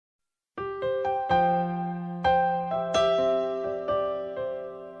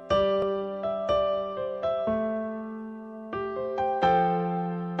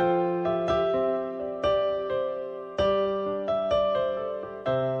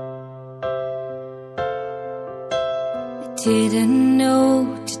Didn't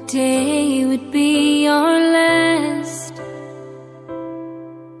know today would be our last,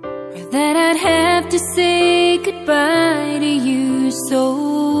 or that I'd have to say goodbye to you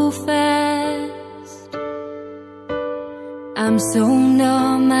so fast. I'm so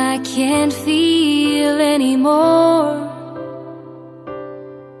numb I can't feel anymore.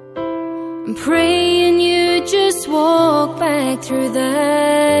 I'm praying you just walk back through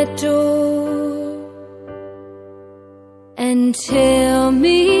that door and tell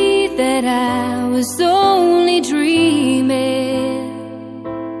me that I was only dreaming.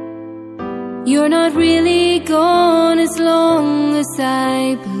 You're not really gone as long as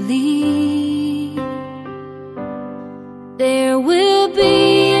I believe. There will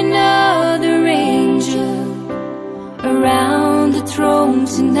be another angel around the throne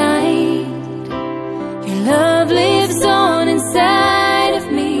tonight. Your love lives on inside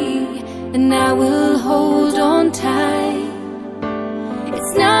of me, and I will hold on tight.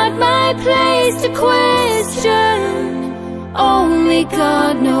 It's not my place to question, only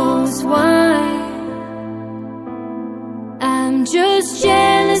God knows why. I'm just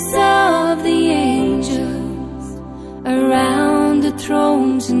jealous of the angels around the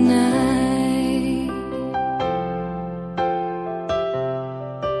throne tonight.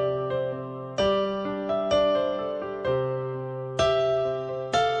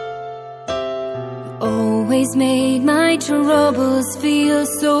 Always made my troubles feel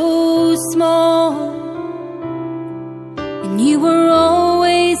so small, and you were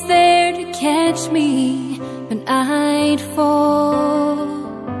always there to catch me when I'd fall.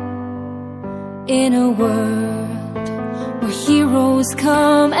 In a world where heroes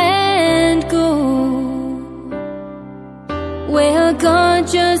come and go, well, God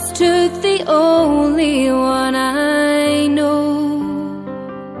just took the only one I know.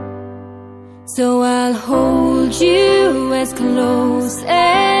 So I'll hold you as close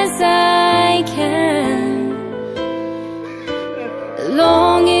as I can,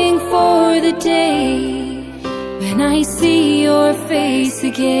 longing for the day when I see your face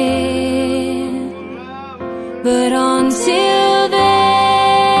again. But until then,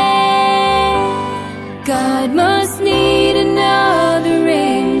 God must need another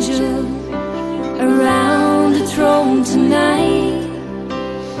angel around the throne tonight.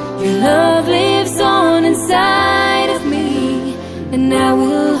 Your love lives on inside of me, and I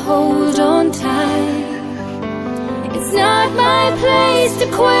will hold on tight. It's not my place to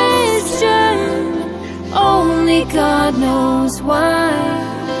question, only God knows why.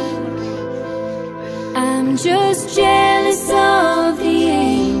 I'm just jealous of the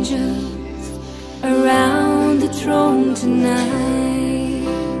angels around the throne tonight.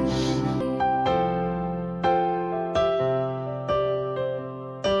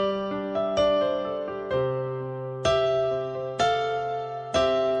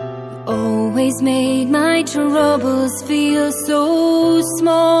 Always made my troubles feel so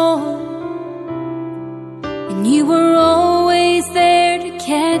small, and you were always there to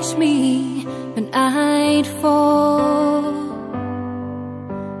catch me when I'd fall.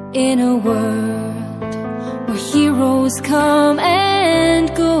 In a world where heroes come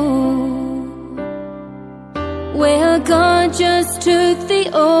and go, well, God just took the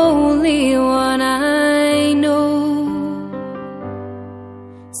only one I know.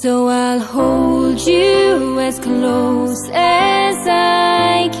 So I'll hold you as close as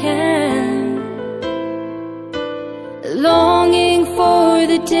I can, longing for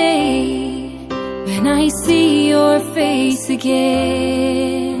the day when I see your face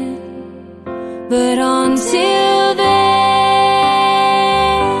again. But until then,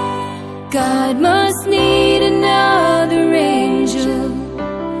 God must need another angel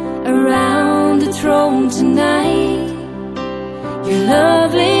around the throne tonight. Your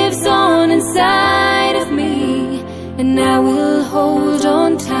love lives on inside of me, and I will hold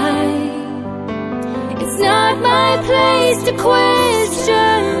on tight. It's not my place to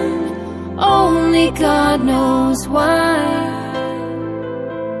question, only God knows why.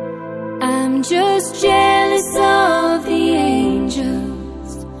 I'm just jealous of the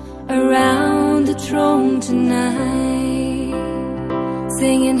angels around the throne tonight,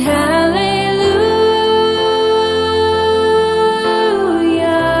 singing hallelujah.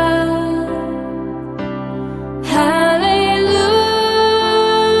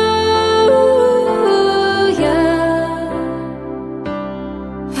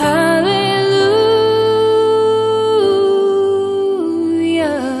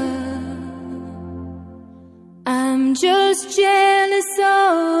 I'm just jealous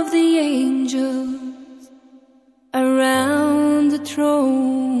of the angels around the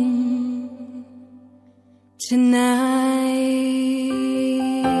throne tonight.